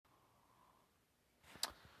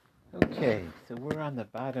Okay, so we're on the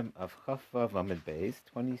bottom of Chafvav Amud Beis,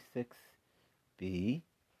 26b,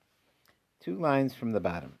 2 lines from the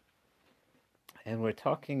bottom. And we're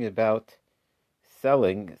talking about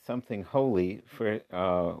selling something holy for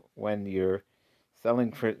when you're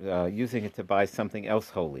selling for using it to buy something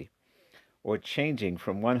else holy, or changing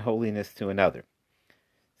from one holiness to another.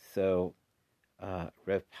 So,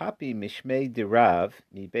 Rav Papi Mishmei Dirav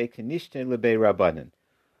Mibei Kanishte Lebe Rabbanan.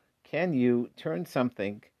 Can you turn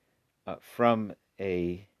something from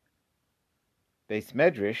a Beis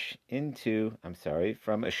Medrash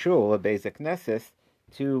from a shul, a Beis Knesses,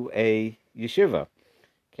 to a yeshiva?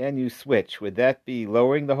 Can you switch? Would that be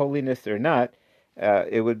lowering the holiness or not?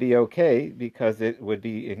 It would be okay because it would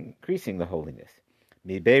be increasing the holiness.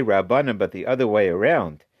 Mibei Rabbanan, but the other way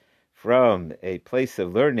around, from a place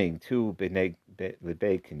of learning to Bnei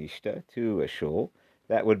Kanishta, to a shul,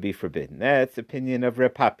 that would be forbidden. That's opinion of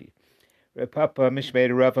Reb Papi. Reb Papa Mishmei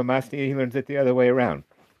Rav Amasni, he learns it the other way around.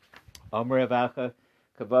 Omer Avacha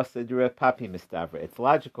Kavasa Reb Papi Mistavra. It's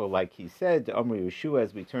logical, like he said, Omer Yeshua,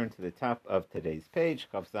 as we turn to the top of today's page,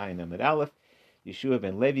 Chav Zayin Amud Aleph, Yeshua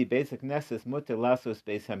ben Levi, Beis Knesses Muter Lasos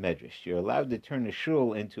Beis HaMedrash. You're allowed to turn a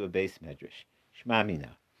shul into a Beis Medrash. Shma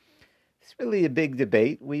Mina. It's really a big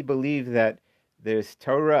debate. We believe that there's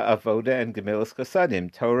Torah, Avoda, and Gemilas Chasadim.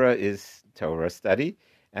 Torah is Torah study,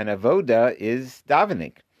 and Avoda is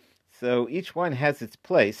davening. So each one has its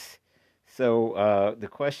place. So the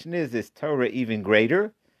question is Torah even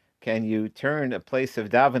greater? Can you turn a place of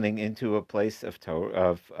davening into a place of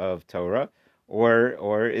Torah,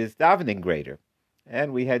 or is davening greater?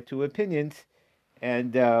 And we had two opinions,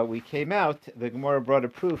 and we came out. The Gemara brought a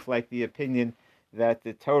proof, like the opinion that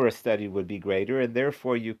the Torah study would be greater, and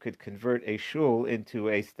therefore you could convert a shul into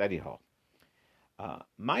a study hall.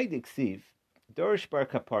 Ma'id Iksiv, Dorish Bar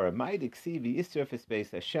Kapara, Ma'id Iksiv Yisraf es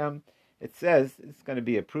Beis Hashem. It says, it's going to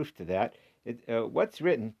be a proof to that. What's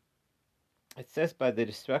written? It says by the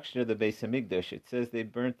destruction of the Beis Hamikdash, it says they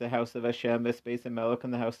burnt the house of Hashem, es Beis Hamelech,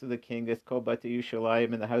 and the house of the king, es Kol Bate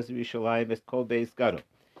Yushalayim, and the house of Yushalayim, es Kol Beis Gadol.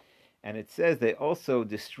 And it says they also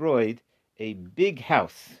destroyed a big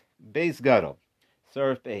house, Beis Gadol,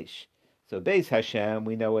 Sarf Beish. So Beis Hashem,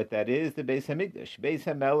 we know what that is, the Beis Hamikdash. Beis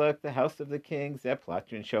Hamelech, the house of the king,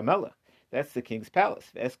 Zeplatrin Shomelech. That's the king's palace.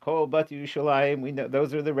 Es Kol Bat Yushalayim, we know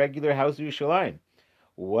those are the regular house of Yushalayim.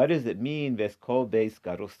 What does it mean, Ves Kol Beis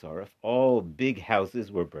Gadol Sarf? All big houses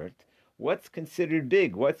were burnt. What's considered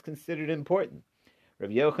big? What's considered important? Rav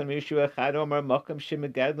Yochanan Yeshua Chad Omar Makam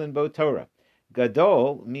Shemegadlin Bo Torah.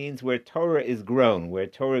 Gadol means where Torah is grown, where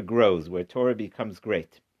Torah grows, where Torah becomes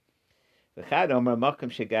great. The Chad Omar Makam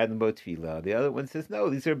Shegadlin Bo Tefillah. The other one says, no,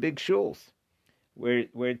 these are big shuls, where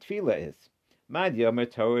Tefillah is. Mad Yomer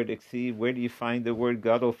Torah Diksiv. Where do you find the word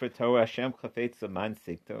Gadol for Torah? Hashem Chafetz Aman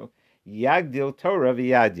Sikto. Yagdil Torah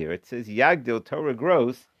v'yadir. It says Yagdil, Torah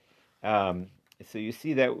grows. So you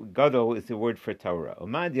see that Gadol is the word for Torah.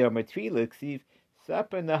 Umad Yomer Tefillah Diksiv.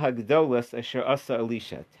 Sapar Nahagdolas Asher Asa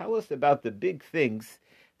Elisha. Tell us about the big things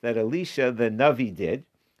that Elisha the Navi did.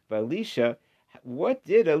 But Elisha, what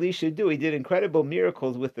did Elisha do? He did incredible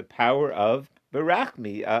miracles with the power of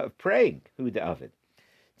Barachmi, of praying. Huda Avid.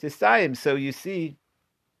 Tisayim. So you see,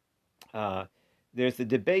 there's a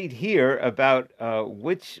debate here about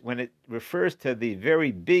when it refers to the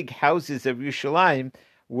very big houses of Yerushalayim,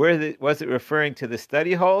 was it referring to the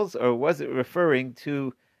study halls or was it referring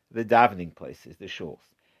to the davening places, the shuls?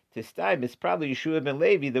 Tisayim, it's probably Yeshua ben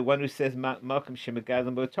Levi, the one who says Malcolm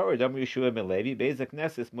Shemagadim Bo Torah. Dam Yeshua ben Levi, Beis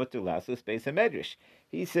Knesses Muter Lasos Beis HaMedrash.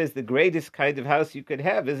 He says the greatest kind of house you could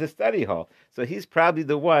have is a study hall. So he's probably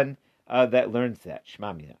the one that learns that.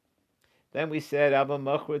 Shma Mina. Then we said, Abba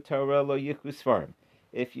Machra Torah lo yichus farm.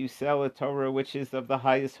 If you sell a Torah which is of the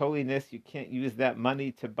highest holiness, you can't use that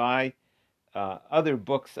money to buy other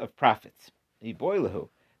books of prophets. Iboilahu.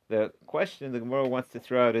 The question the Gemara wants to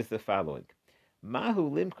throw out is the following: Mahu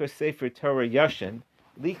limkar sefer Torah yashin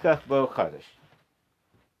likach bo chadash.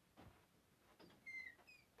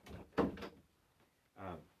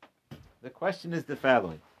 The question is the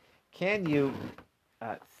following: can you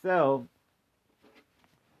sell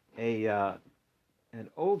an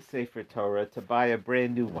old Sefer Torah to buy a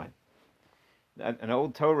brand new one? An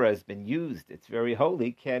old Torah has been used; it's very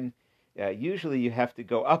holy. Usually you have to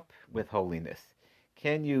go up with holiness.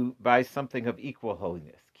 Can you buy something of equal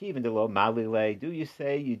holiness? Kivin de lo malile. Do you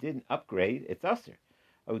say you didn't upgrade? It's usher.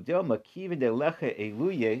 Odilma kivin de lecha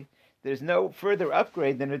eluye. There's no further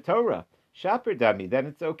upgrade than a Torah. Shaper dami. Then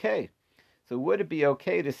it's okay. So would it be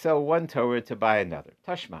okay to sell one Torah to buy another?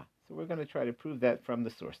 Tashma. So we're going to try to prove that from the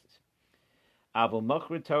sources. Avol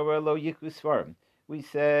machra Torah lo yikus farm. We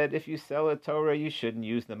said if you sell a Torah, you shouldn't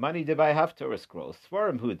use the money to buy Haftorah scrolls.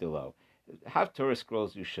 Svarim hudelo. Haftorah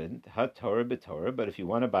scrolls you shouldn't. Ha-Torah b'Torah, but if you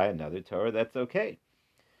want to buy another Torah, that's okay.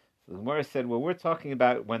 So the Gemara said, well, we're talking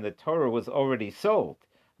about when the Torah was already sold.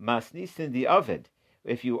 Masnisin the Ovid.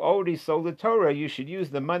 If you already sold the Torah, you should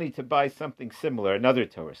use the money to buy something similar, another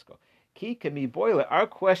Torah scroll. Ki kami boile. Our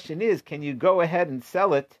question is, can you go ahead and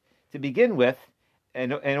sell it to begin with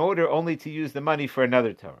in order only to use the money for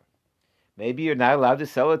another Torah? Maybe you're not allowed to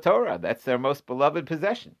sell a Torah. That's their most beloved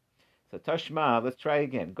possession. So Tashma, let's try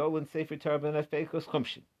again. Golan Sefer Torah b'nefekos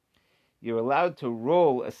chumshin. You're allowed to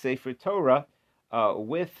roll a Sefer Torah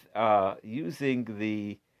with using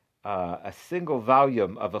a single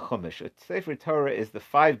volume of a Chumash. A Sefer Torah is the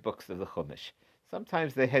 5 books of the Chumash.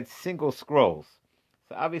 Sometimes they had single scrolls.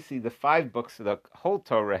 So obviously the 5 books of the whole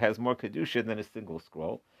Torah has more Kedusha than a single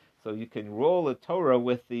scroll. So you can roll a Torah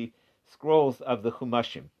with the scrolls of the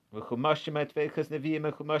Chumashim. With Chumashim etveichas Nevi'im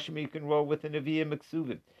and Chumashim you can roll with the Nevi'im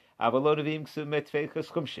Ksuvim. Avalo Nevi'im Ksuvim etveichas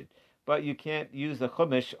Chumshin. But you can't use the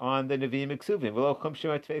Chumash on the Nevi'im Ksuvim. V'lo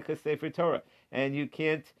Chumshim etveichas Sefer Torah. And you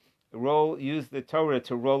can't use the Torah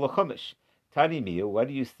to roll a Chumash. Tani Miyu, what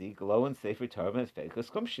do you see? Glow and Sefer Torah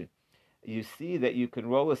etveichas Chumshin. You see that you can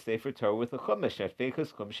roll a Sefer Torah with a Chumash,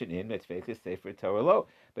 etveichas Chumshin in, etveichas Sefer Torah lo.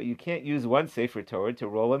 But you can't use one Sefer Torah to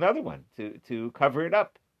roll another one, to cover it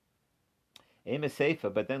up. Aim a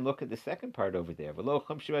Sefer, but then look at the second part over there. V'lo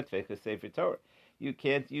Chumshim etveichas Sefer Torah. You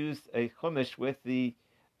can't use a Chumash with it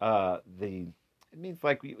means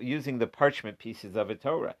like using the parchment pieces of a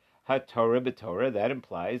Torah. Ha-Torah b'Torah, that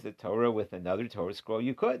implies a Torah with another Torah scroll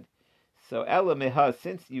you could. So Ela Meha,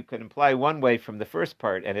 since you can imply one way from the first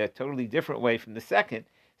part and a totally different way from the second,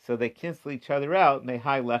 so they cancel each other out,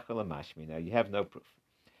 Mehai Lecha Lamashmi. Now you have no proof.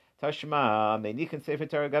 Tashma, Meinichen Sefer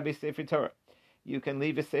Torah Gabi Sefer Torah. You can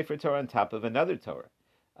leave a Sefer Torah on top of another Torah.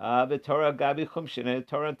 The Torah Gabi Chumshin, a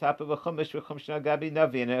Torah on top of a Chumash, Chumshin Gabi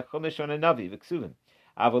Navi, and a Chumash on a Navi, V'Ksuvim.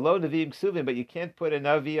 Avalo Naviim Ksuvim, but you can't put a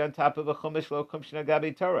Navi on top of a Chumash, Lo Chumshin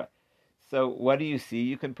Gabi Torah. So what do you see?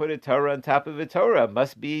 You can put a Torah on top of a Torah.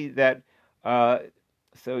 Must be that,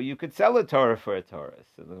 so you could sell a Torah for a Torah.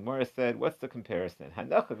 So the Gemara said, what's the comparison?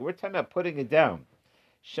 Hanacha, we're talking about putting it down.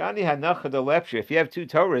 Shani Hanacha the lepsher. If you have 2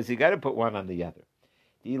 Torahs, you got to put one on the other.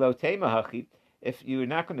 Dilo Tema Hachi. If you're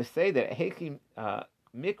not going to say that, Hekim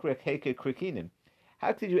Mikrek Heke Krikinin,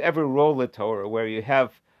 how could you ever roll a Torah where you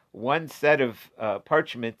have one set of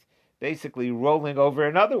parchment basically rolling over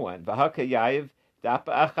another one? V'haka Yayiv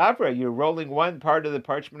Dapa Achavra, you're rolling one part of the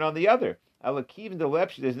parchment on the other. Alakiv the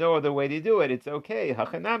lepsh, there's no other way to do it. It's okay.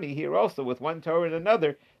 Hachanami, here also, with one Torah and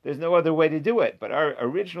another, there's no other way to do it. But our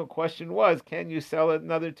original question was, can you sell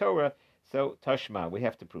another Torah? So, Tashma, we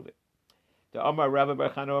have to prove it. The Amar Rabbi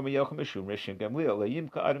Barchano Amar Yocham Meshum Rishon Gamliel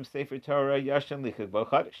Layimka Adam Sefer Torah Yashan Lichig Bo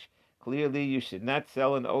Chadash. Clearly, you should not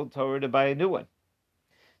sell an old Torah to buy a new one.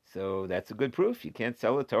 So that's a good proof. You can't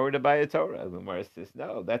sell a Torah to buy a Torah. The Gemara says,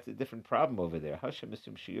 no, that's a different problem over there. Hashem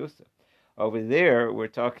Misum Shiyusa. Over there, we're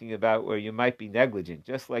talking about where you might be negligent.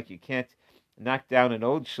 Just like you can't knock down an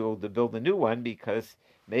old shul to build a new one because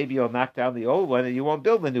maybe you'll knock down the old one and you won't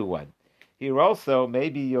build a new one. Here also,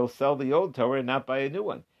 maybe you'll sell the old Torah and not buy a new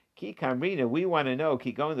one. Ki Kamrina, we want to know,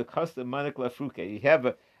 Ki going to custom manik lafruke. You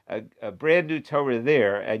have a brand new Torah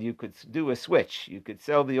there, and you could do a switch. You could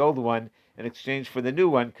sell the old one in exchange for the new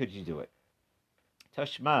one. Could you do it?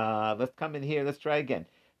 Tashma, let's come in here. Let's try again.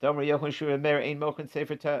 There's only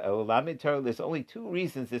 2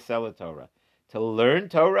 reasons to sell a Torah. To learn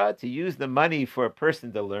Torah, to use the money for a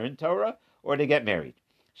person to learn Torah, or to get married.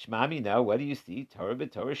 Shmami, now, what do you see? Torah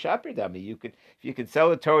b'Torah shaper dami. If you can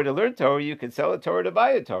sell a Torah to learn Torah, you can sell a Torah to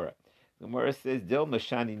buy a Torah. The Gemara says, Dil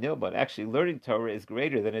mashani nil, but actually learning Torah is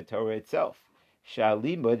greater than a Torah itself.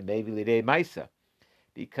 Shalimud maybe lidei maisa.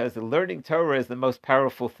 Because the learning Torah is the most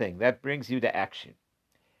powerful thing. That brings you to action.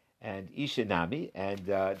 And Ishanami, and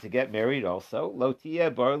to get married also. Lotia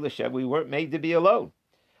bar l'shem, we weren't made to be alone.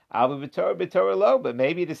 Abu b'Torah lo, but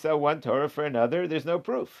maybe to sell one Torah for another, there's no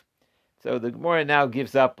proof. So the Gemara now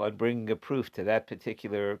gives up on bringing a proof to that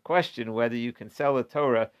particular question, whether you can sell a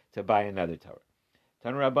Torah to buy another Torah.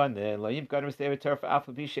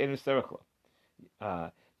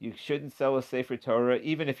 You shouldn't sell a Sefer Torah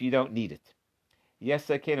even if you don't need it. Even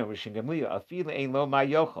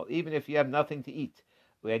if you have nothing to eat.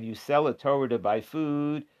 When you sell a Torah to buy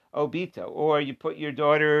food, obita, or you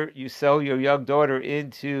sell your young daughter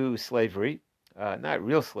into slavery, not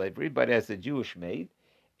real slavery, but as a Jewish maid,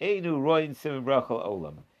 you'll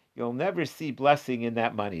never see blessing in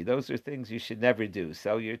that money. Those are things you should never do.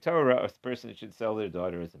 Sell your Torah, or a person should sell their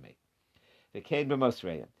daughter as a maid.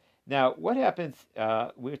 Now, what happens,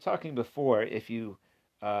 we were talking before, if you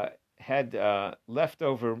had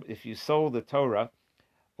leftover, if you sold the Torah,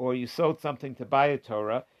 or you sold something to buy a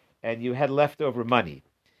Torah, and you had leftover money,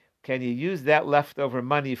 can you use that leftover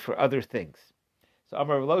money for other things? So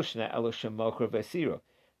Amar Loshna Eloshim Mokra Vesiro.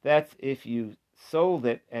 That's if you sold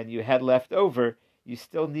it and you had left over, you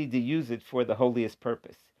still need to use it for the holiest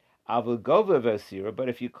purpose. Avul Gova Vesiro, but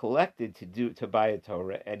if you collected to buy a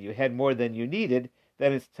Torah and you had more than you needed,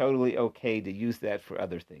 then it's totally okay to use that for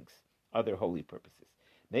other things, other holy purposes.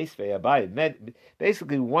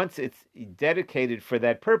 Basically, once it's dedicated for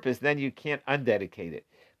that purpose, then you can't undedicate it.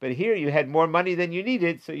 But here you had more money than you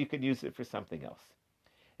needed, so you could use it for something else.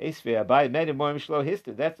 That's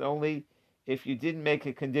only if you didn't make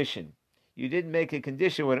a condition. You didn't make a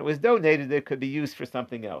condition when it was donated that it could be used for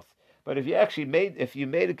something else. But if you made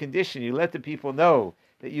a condition, you let the people know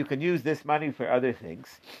that you can use this money for other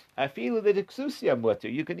things. I feel the dixusia mutter.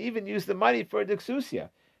 You can even use the money for a dixusia,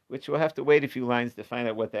 which we'll have to wait a few lines to find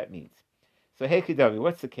out what that means. So Hekidavi,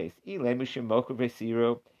 what's the case?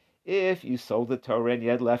 If you sold the Torah and you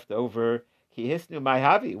had left over,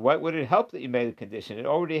 what would it help that you made a condition? It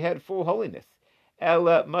already had full holiness.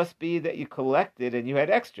 Ella must be that you collected and you had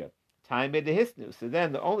extra. Time made the hisnu. So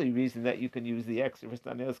then the only reason that you can use the extra for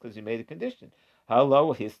something else is because you made a condition.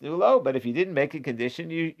 Hello, hisnu low. But if you didn't make a condition,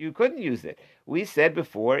 you couldn't use it. We said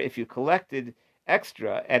before, if you collected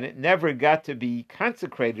extra and it never got to be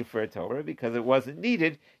consecrated for a Torah because it wasn't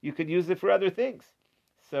needed, you could use it for other things.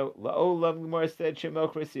 So La'olam Gemara said,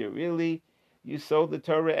 Shemok Rasir, really, you sold the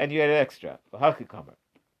Torah and you had extra.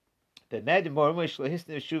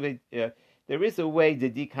 There is a way to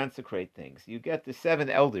deconsecrate things. You get the 7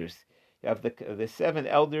 elders. You have the 7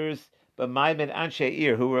 elders, B'maimen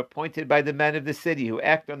Anshe who were appointed by the men of the city, who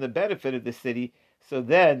act on the benefit of the city, so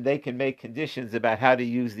then they can make conditions about how to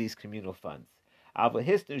use these communal funds. Then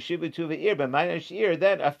afilu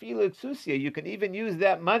ksusia, you can even use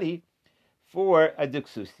that money for a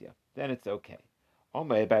duksusia. Then it's okay.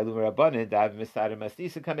 Abaye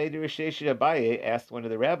asked one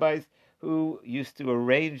of the rabbis who used to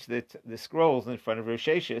arrange the scrolls in front of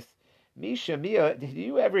Risheshis, Misha Mia, did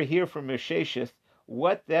you ever hear from Risheshis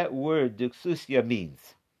what that word duksusia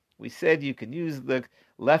means? We said you can use the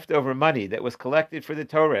leftover money that was collected for the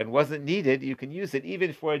Torah and wasn't needed, you can use it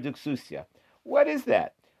even for a duksusia. What is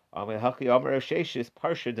that? Parsha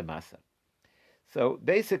Damasa. So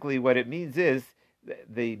basically what it means is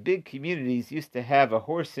the big communities used to have a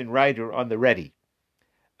horse and rider on the ready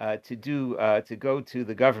to go to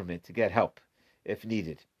the government to get help if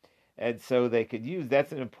needed. And so they could use,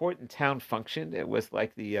 that's an important town function. It was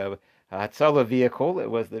like the Hatzalah vehicle. It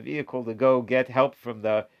was the vehicle to go get help from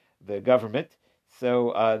the government.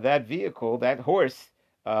 So that vehicle, that horse,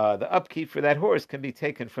 the upkeep for that horse can be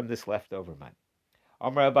taken from this leftover money.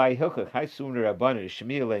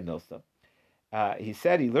 He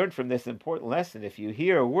said he learned from this important lesson. If you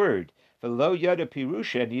hear a word, v'lo yada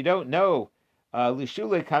pirusha, and you don't know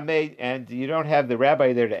lishule kameh, and you don't have the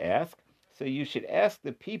rabbi there to ask, so you should ask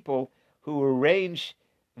the people who arrange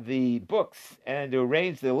the books and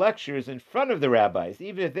arrange the lectures in front of the rabbis,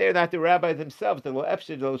 even if they're not the rabbis themselves,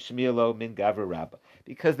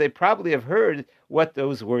 because they probably have heard what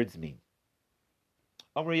those words mean.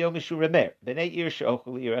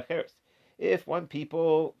 If one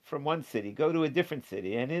people from one city go to a different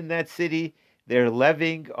city, and in that city they're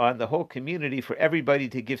levying on the whole community for everybody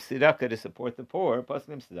to give tzedakah to support the poor,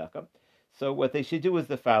 so what they should do is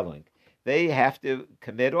the following. They have to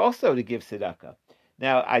commit also to give tzedakah.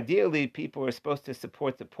 Now, ideally, people are supposed to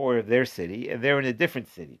support the poor of their city, and they're in a different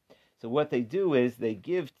city. So what they do is they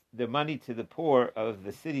give the money to the poor of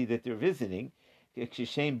the city that they're visiting,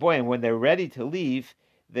 and when they're ready to leave,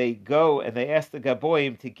 they go and they ask the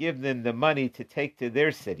Gaboim to give them the money to take to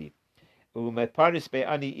their city. And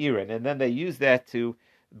then they use that to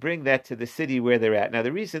bring that to the city where they're at. Now,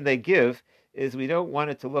 the reason they give is we don't want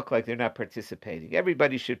it to look like they're not participating.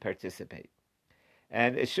 Everybody should participate.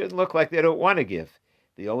 And it shouldn't look like they don't want to give.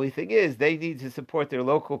 The only thing is they need to support their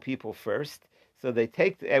local people first. So they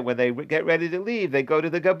when they get ready to leave, they go to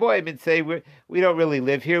the Gaboim and say, we don't really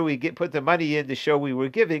live here. We put the money in to show we were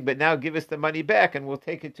giving, but now give us the money back and we'll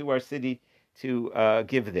take it to our city to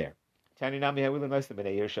give there.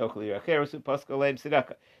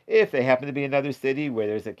 If they happen to be another city where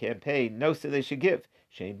there's a campaign, no, so they should give.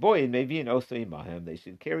 Shane Boy and maybe in Oso Imahim, they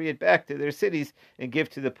should carry it back to their cities and give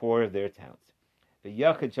to the poor of their towns.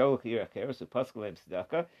 Now,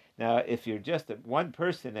 if you're just one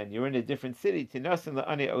person and you're in a different city,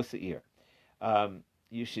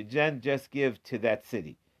 you should then just give to that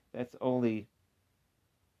city. That's only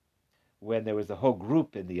when there was a whole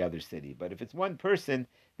group in the other city. But if it's one person,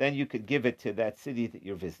 then you could give it to that city that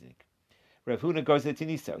you're visiting. Rav Huna goes to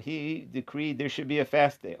Tiniso. He decreed there should be a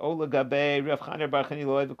fast day. Ola Gabe, Rav Chaner Bar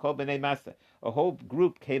Chaniloi, V'Kol B'nei Masa. A whole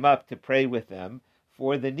group came up to pray with them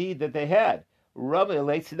for the need that they had. Rama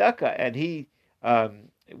Elei Tzedakah, and he,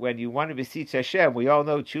 when you want to beseech Hashem, we all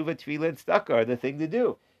know tshuva, tefillah, and tzedakah are the thing to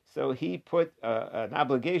do. So he put an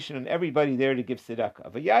obligation on everybody there to give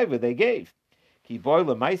tzedakah. V'yayva, they gave. Ki boy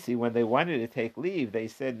lemaisi, when they wanted to take leave, they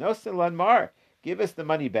said, Nosen lan mar, give us the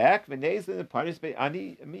money back, v'nezlin the punishment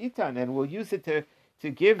ani mitan, and we'll use it to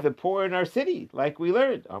give the poor in our city, like we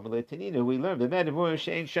learned. Amaletanina, we learned.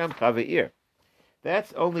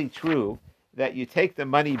 That's only true that you take the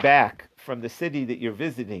money back from the city that you're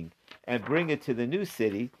visiting and bring it to the new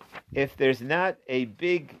city if there's not a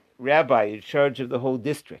big rabbi in charge of the whole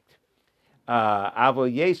district.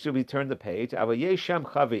 Should we turn the page?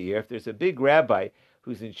 If there's a big rabbi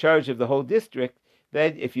who's in charge of the whole district,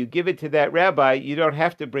 then if you give it to that rabbi, you don't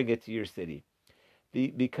have to bring it to your city.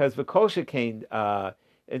 Because V'kol Shekain,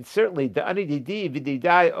 and certainly the Anididi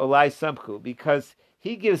V'didai Olai Samchu, because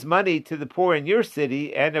he gives money to the poor in your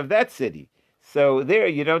city and of that city. So there,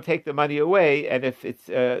 you don't take the money away, and if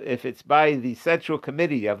it's by the central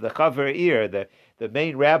committee of the Chaver Ir, the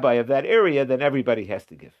main rabbi of that area, then everybody has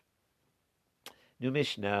to give. New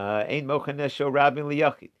Mishnah, Ein Mochana Sho Rabin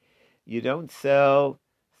Liyachid. You don't sell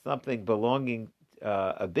something belonging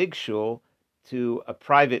a big shul to a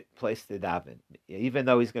private place to daven, even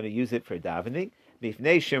though he's going to use it for davening.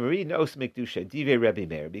 Mifnei Shemari Nos Mikdusha Divrei Rebbe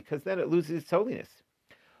Meir, because then it loses its holiness.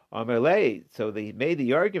 Amarlei. So they made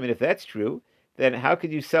the argument, if that's true, then how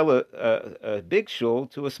could you sell a big shul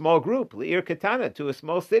to a small group, Le'ir Katana, to a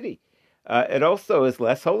small city? It also is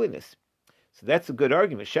less holiness. So that's a good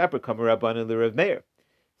argument. Shaper Kamer Rabbanan LeRav Meir.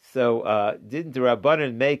 So didn't the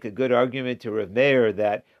Rabbanan make a good argument to Rav Meir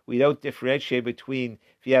that we don't differentiate between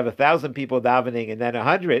if you have 1,000 people davening and then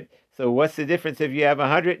 100? So what's the difference if you have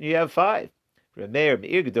 100 and you have 5? Rav Meir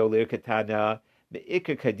Meir Gedol Le'ir Katana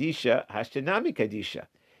Me'ikar Kadisha Hashtanami Kadisha.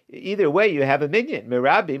 Either way, you have a minyan,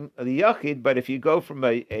 merabim liyachid. But if you go from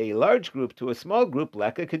a large group to a small group,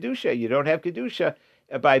 leka kedusha, you don't have kedusha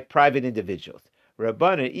by private individuals.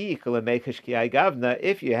 Rabbana gavna.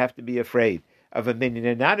 If you have to be afraid of a minyan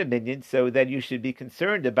and not a minyan, so then you should be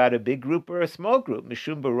concerned about a big group or a small group.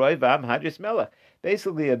 Mishum baroy vam hadris melech.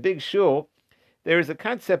 Basically, a big shul. There is a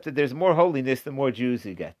concept that there's more holiness the more Jews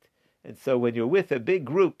you get, and so when you're with a big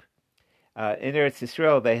group in Eretz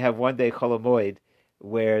Yisrael, they have one day Chol Hamoed,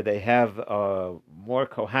 where they have more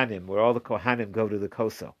Kohanim, where all the Kohanim go to the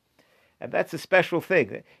Koso. And that's a special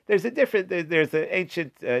thing. There's an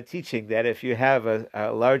ancient teaching that if you have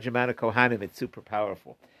a large amount of Kohanim, it's super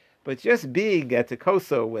powerful. But just being at the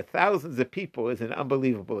Koso with thousands of people is an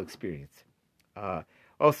unbelievable experience.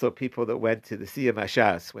 Also, people that went to the Siyam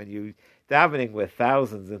Hashas, when you davening with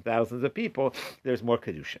thousands and thousands of people, there's more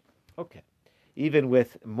Kedusha. Okay. Even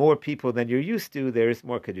with more people than you're used to, there is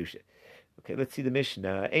more Kedusha. Okay, let's see the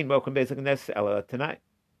Mishnah. Ein mokum bezek nes ela tonight.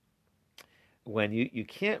 When you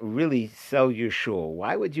can't really sell your shul,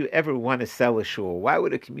 why would you ever want to sell a shul? Why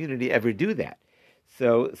would a community ever do that?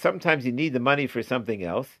 So sometimes you need the money for something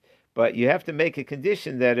else, but you have to make a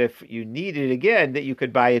condition that if you need it again, that you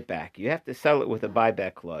could buy it back. You have to sell it with a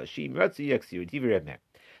buyback clause.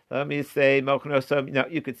 Let me say, no,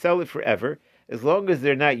 you could sell it forever as long as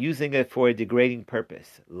they're not using it for a degrading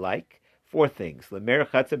purpose, like 4 things.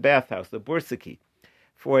 L'merchatz, a bathhouse, the bursaki,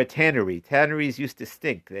 for a tannery. Tanneries used to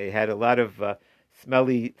stink. They had a lot of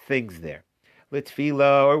smelly things there.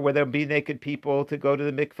 L'tfila, or where there be naked people to go to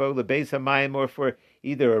the mikvah, l'beis hamayim, or for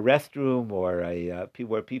either a restroom or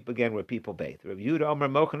where people bathe. Rav Yehuda Omer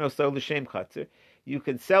mochen oso l'shem chatzer. You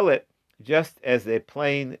can sell it just as a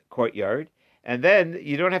plain courtyard, and then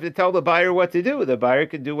you don't have to tell the buyer what to do. The buyer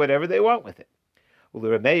can do whatever they want with it.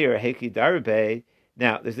 U'l'rameir heki darbe.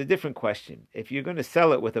 Now, there's a different question. If you're going to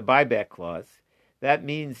sell it with a buyback clause, that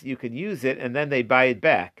means you can use it and then they buy it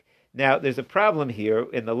back. Now, there's a problem here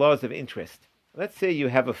in the laws of interest. Let's say you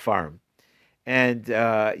have a farm and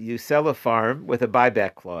you sell a farm with a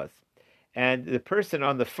buyback clause. And the person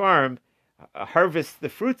on the farm harvests the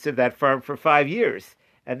fruits of that farm for 5 years.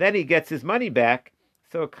 And then he gets his money back.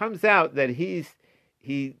 So it comes out that he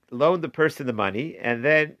loaned the person the money, and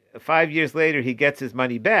then 5 years later he gets his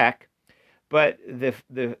money back. But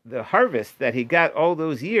the harvest that he got all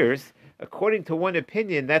those years, according to one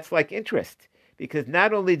opinion, that's like interest. Because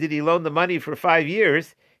not only did he loan the money for 5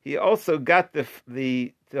 years, he also got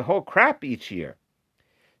the whole crop each year.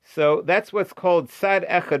 So that's what's called sad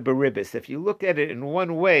echad beribis. If you look at it in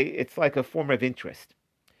one way, it's like a form of interest.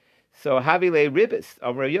 So havile ribis,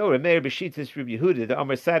 Amar Yo, Meir B'shitas Rib Yehuda, the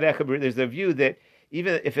Amar sad echad. There's a view that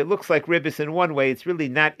even if it looks like ribis in one way, it's really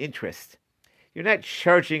not interest. You're not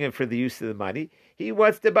charging him for the use of the money. He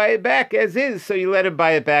wants to buy it back as is, so you let him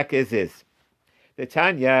buy it back as is. The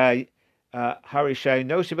Tanya, Harishai,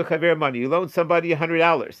 no Shabbat money. You loan somebody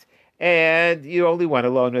 $100, and you only want to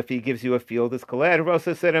loan if he gives you a field as collateral.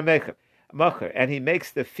 So said a mecher, and he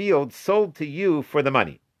makes the field sold to you for the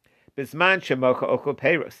money. Bisman shemocha okol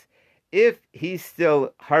peiros. If he's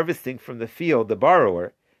still harvesting from the field, the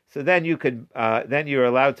borrower, so then then you're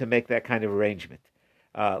allowed to make that kind of arrangement.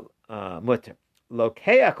 Mutter.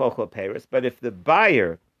 Lokeach okol peiros. But if the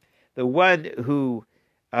buyer, the one who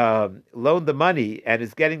loaned the money and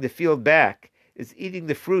is getting the field back, is eating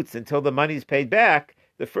the fruits until the money is paid back,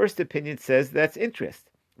 the first opinion says that's interest.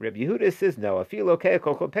 Reb Yehuda says no.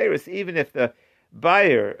 Even if the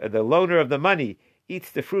buyer, the loaner of the money,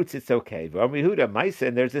 eats the fruits, it's okay.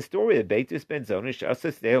 And there's a story of Beitus ben Zona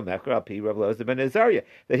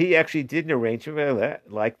that he actually did an arrangement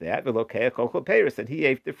like that, and he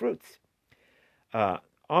ate the fruits.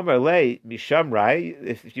 Amar Le Mishamrai,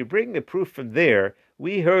 if you bring the proof from there,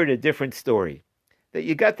 we heard a different story. That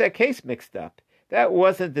you got that case mixed up. That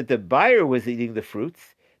wasn't that the buyer was eating the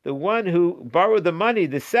fruits. The one who borrowed the money,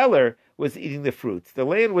 the seller, was eating the fruits. The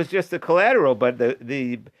land was just the collateral, but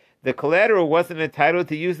the collateral wasn't entitled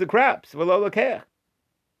to use the crops.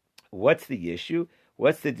 What's the issue?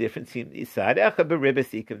 What's the difference in Isad?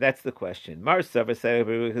 That's the question.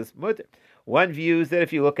 One views that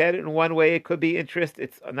if you look at it in one way, it could be interest.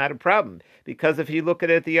 It's not a problem. Because if you look at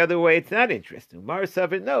it the other way, it's not interest. No,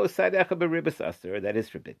 that is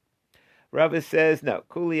forbidden. Rava says, no,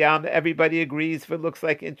 kuliyam, everybody agrees. If it looks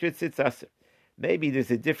like interest, it's usher. Maybe there's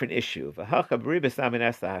a different issue.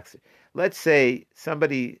 Let's say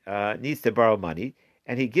somebody needs to borrow money,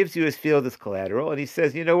 and he gives you his field as collateral, and he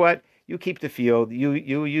says, you know what, you keep the field, you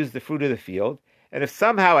use the fruit of the field, and if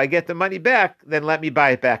somehow I get the money back, then let me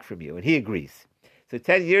buy it back from you. And he agrees. So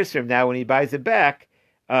 10 years from now, when he buys it back,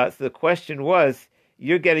 so the question was,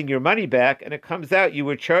 you're getting your money back, and it comes out you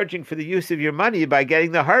were charging for the use of your money by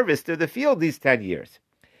getting the harvest of the field these 10 years.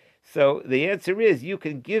 So the answer is you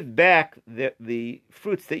can give back the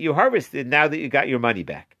fruits that you harvested now that you got your money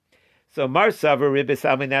back. So Marsavar Ribis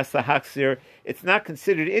Aminasa Haksir, it's not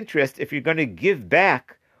considered interest if you're going to give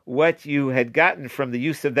back what you had gotten from the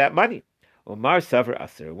use of that money. Well, Marsavar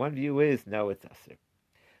Asir. One view is no, it's Asir.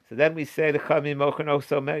 So then we say the Chami Mochan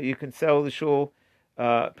Oso, you can sell the shul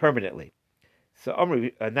permanently. So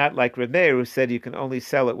not like Remeir, who said you can only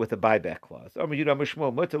sell it with a buyback clause.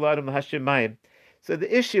 So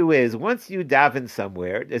the issue is, once you daven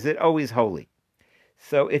somewhere, is it always holy?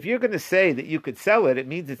 So if you're going to say that you could sell it, it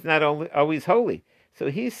means it's not always holy. So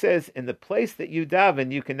he says, in the place that you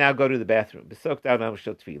daven, you can now go to the bathroom.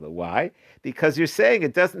 Why? Because you're saying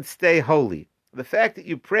it doesn't stay holy. The fact that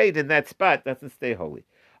you prayed in that spot doesn't stay holy.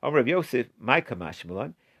 Rav Yosef, my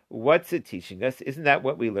kamashmalan, what's it teaching us? Isn't that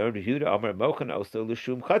what we learned? You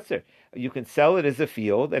can sell it as a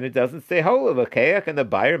field, and it doesn't stay holy. And the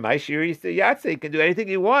buyer, he can do anything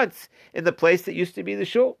he wants in the place that used to be the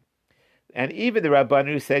shul. And even the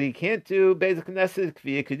Rabbanu said he can't do Beis Knesset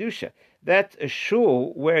Kviya Kedusha. That's a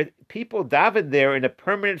shul where people daven there in a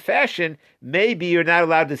permanent fashion. Maybe you're not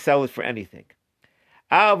allowed to sell it for anything.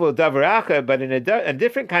 But in a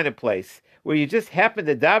different kind of place, where you just happen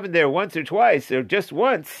to daven there once or twice, or just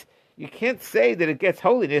once, you can't say that it gets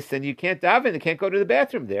holiness, and you can't daven, you can't go to the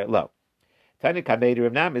bathroom there. Lo.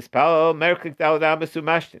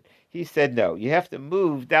 He said no. You have to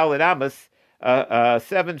move Dalet Amos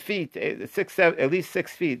 7 feet, at least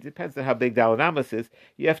 6 feet. Depends on how big Dalet Amos is.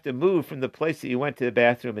 You have to move from the place that you went to the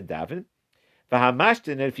bathroom and daven.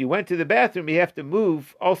 And if you went to the bathroom, you have to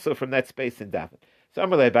move also from that space and daven. So I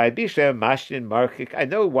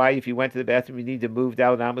know why if you went to the bathroom you need to move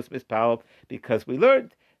Dalet Amos Mispal, because we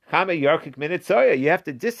learned you have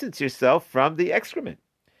to distance yourself from the excrement.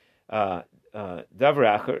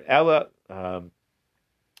 Davracher Ella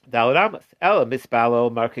Dalet Amos Ella Mispalo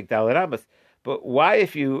Markik Dalet Amos. But why,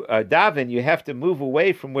 if you daven, you have to move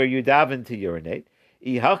away from where you daven to urinate?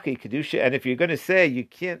 And if you're going to say you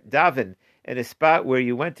can't daven in a spot where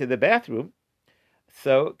you went to the bathroom,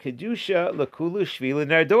 so kedusha lakulu shvila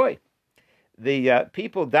nardoi. The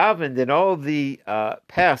people davened in all the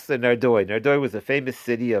paths of Nardoi. Nardoi was a famous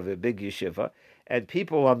city of a big yeshiva, and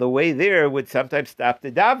people on the way there would sometimes stop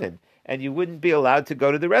to daven, and you wouldn't be allowed to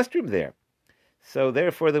go to the restroom there. So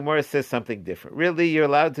therefore, the Gemara says something different. Really, you're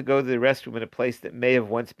allowed to go to the restroom in a place that may have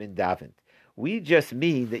once been davened. We just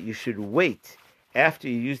mean that you should wait after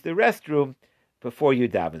you use the restroom before you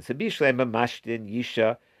daven. So bishlema mashtin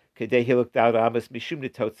yisha kedei hiluk dalet amos mishum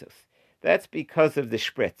netotzos. That's because of the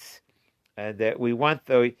spritz, and that we want,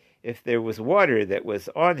 though, if there was water that was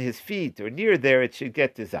on his feet or near there, it should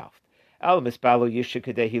get dissolved. Al misbalo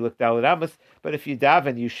yishikadehi look daladamas. But if you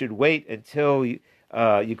daven, you should wait until you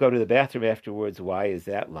go to the bathroom afterwards. Why is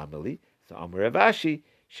that, lamali? So Amar Rav Ashi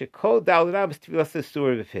shekol daladamas tefillas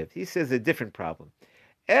asur b'fiv. He says a different problem.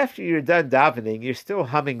 After you're done davening, you're still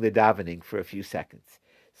humming the davening for a few seconds.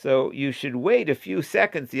 So you should wait a few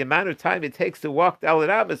seconds, the amount of time it takes to walk Daled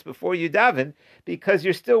Amos before you daven, because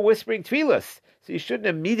you're still whispering tefillas. So you shouldn't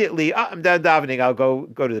immediately, I'm done davening, I'll go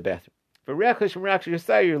to the bathroom. For Rechash and Rechash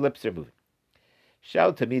Yosai, your lips are moving.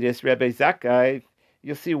 Shal Tamidis Rebbe Zakkai,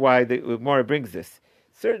 you'll see why the Gemara brings this.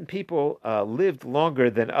 Certain people lived longer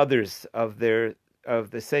than others of the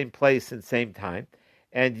same place and same time,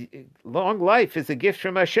 and long life is a gift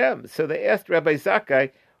from Hashem. So they asked Rabbi Zakkai,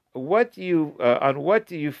 on what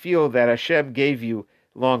do you feel that Hashem gave you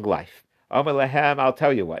long life? Amar lahem, I'll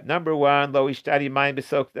tell you what. Number one, lo ishtari mayim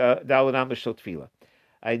b'sok daladam b'shel tefillah.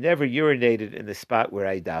 I never urinated in the spot where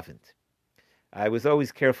I davened. I was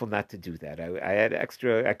always careful not to do that. I had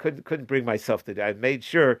extra. I couldn't bring myself to. I made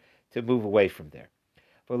sure to move away from there.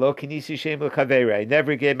 For lo kinisi shem l'chavera, I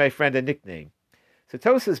never gave my friend a nickname. So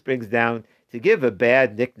Tosas brings down, to give a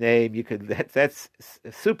bad nickname, that's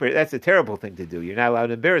super. That's a terrible thing to do. You're not allowed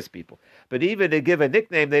to embarrass people. But even to give a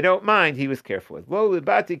nickname, they don't mind. He was careful with. Lo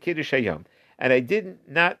libati kiddush hayom, and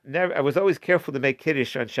I was always careful to make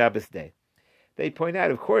kiddush on Shabbos day. They point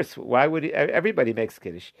out, of course, why would everybody makes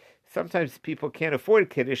kiddush? Sometimes people can't afford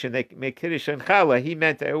kiddush, and they make kiddush on challah. He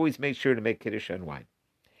meant I always made sure to make kiddush on wine.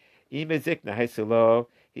 Ima zikna haisalo.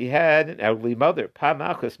 He had an elderly mother.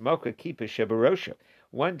 Pamachos mocha kipa shebarosha.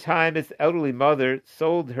 One time his elderly mother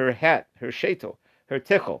sold her hat, her shetel, her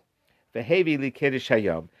tichel, v'hevi li kiddush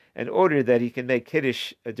hayom, in order that he can make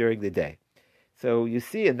kiddush during the day. So you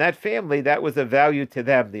see, in that family, that was a value to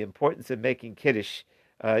them, the importance of making kiddush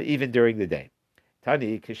even during the day.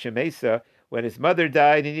 Tani Kishemesa, when his mother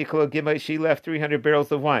died, she left 300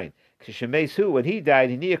 barrels of wine. Kishemesu, when he died,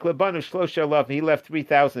 he left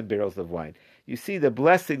 3,000 barrels of wine. You see the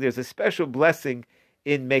blessing. There's a special blessing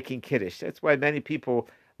in making kiddush. That's why many people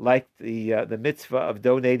like the mitzvah of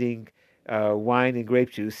donating wine and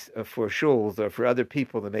grape juice for shuls or for other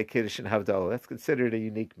people to make kiddush and havdalah. That's considered a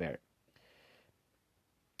unique merit.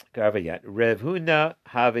 Garvayat Rev Huna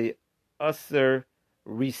have aser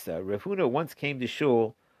risa. Rev Huna once came to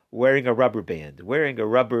shul wearing a rubber band,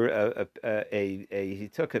 he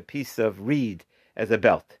took a piece of reed as a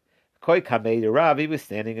belt. Koi kamei to Rav, he was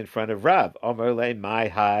standing in front of Rav. Omer le my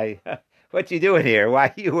hi. What you doing here? Why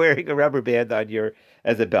are you wearing a rubber band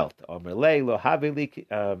as a belt? Omer le lo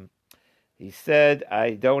havili. He said,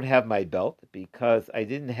 I don't have my belt because I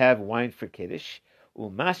didn't have wine for kiddush.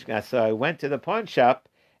 Umashka, so I went to the pawn shop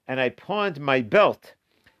and I pawned my belt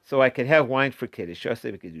so I could have wine for kiddush.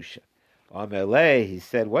 Omer le, he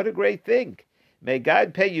said, what a great thing. May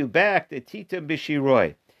God pay you back the titam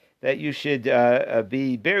b'shiroi, that you should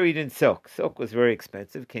be buried in silk. Silk was very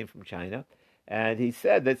expensive, came from China. And he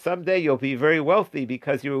said that someday you'll be very wealthy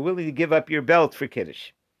because you were willing to give up your belt for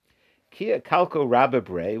Kiddush. Kia Kalko Rabba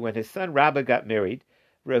Bre, when his son Rabba got married,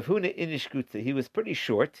 Rav Huna Inishkutza, he was pretty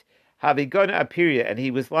short, Havigona Apiria, and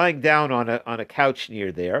he was lying down on a couch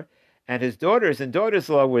near there, and his daughters and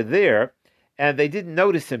daughters-in-law were there, and they didn't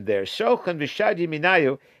notice him there. Shochan Vishadi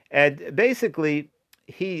Minayu, and basically,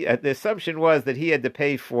 the assumption was that he had to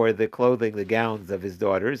pay for the clothing, the gowns of his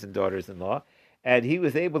daughters and daughters-in-law, and he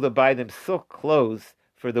was able to buy them silk clothes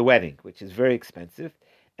for the wedding, which is very expensive.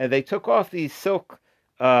 And they took off these silk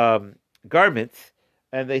garments,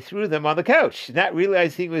 and they threw them on the couch, not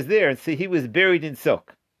realizing he was there, and see, he was buried in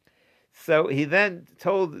silk. So he then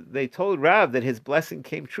told Rav that his blessing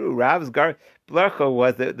came true. Rav's bracha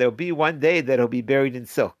was that there'll be one day that he'll be buried in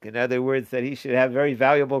silk. In other words, that he should have very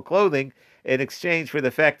valuable clothing in exchange for the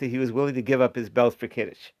fact that he was willing to give up his belt for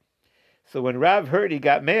Kiddush. So when Rav heard, he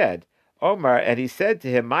got mad. Omar, and he said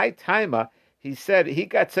to him, my taima, he said, he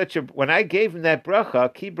got when I gave him that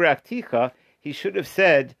bracha, ki brakticha, he should have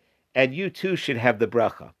said, and you too should have the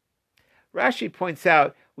bracha. Rashi points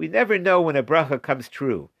out, we never know when a bracha comes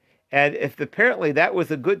true. And if apparently that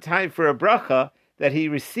was a good time for a bracha that he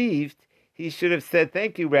received, he should have said,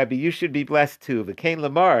 thank you, Rabbi, you should be blessed too. V'kein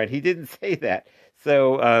lamar, and he didn't say that.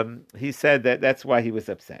 So he said that that's why he was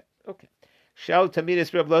upset. Okay. Shal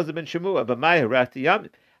Tamidis Reb Loza ben Shemua, b'mai harati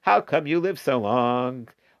yamim. How come you live so long?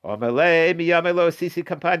 They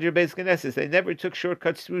never took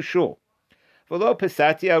shortcuts through shul. And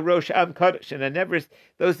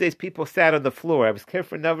those days people sat on the floor. I was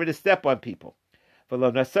careful never to step on people. And I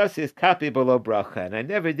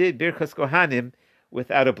never did Birchas Kohanim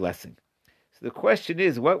without a blessing. So the question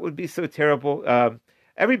is, what would be so terrible?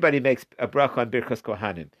 Everybody makes a bracha on Birchas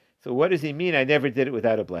Kohanim. So what does he mean? I never did it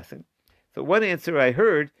without a blessing. So one answer I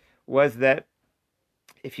heard was that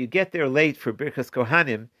if you get there late for Birchas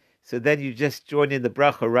Kohanim, so then you just join in the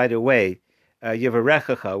bracha right away,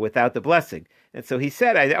 Yevarechecha, without the blessing. And so he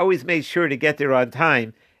said, I always made sure to get there on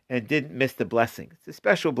time and didn't miss the blessing. It's a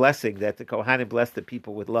special blessing that the Kohanim blessed the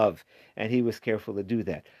people with love, and he was careful to do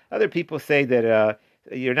that. Other people say that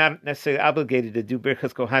you're not necessarily obligated to do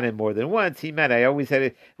Birchas Kohanim more than once. He meant I always had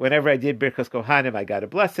it, whenever I did Birchas Kohanim, I got a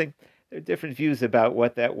blessing. There are different views about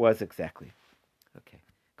what that was exactly. Okay.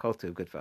 Kol tov, good.